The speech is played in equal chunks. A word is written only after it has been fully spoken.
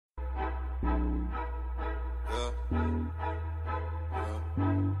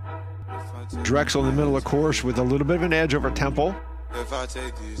Drexel in the middle of course with a little bit of an edge over Temple.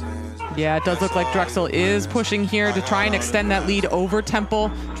 Yeah, it does look like Drexel is pushing here to try and extend that lead over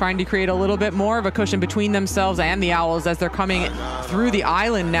Temple, trying to create a little bit more of a cushion between themselves and the Owls as they're coming through the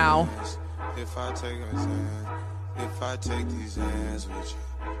island now. If I take these hands with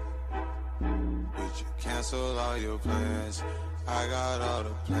you, cancel all your plans. I got all the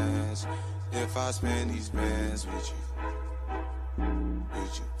plans. If I spend these bands with you.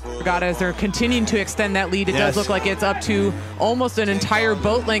 God, as they're continuing to extend that lead, it does look like it's up to almost an entire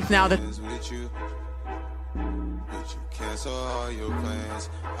boat length now. That cancel all your plans.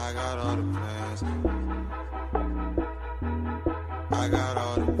 I got all the plans. I got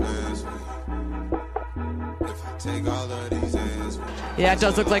all the plans for you. If I take all of these hands. Yeah, it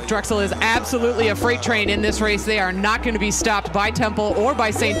does look like Drexel is absolutely a freight train in this race. They are not going to be stopped by Temple or by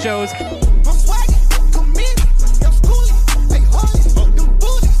St. Joe's.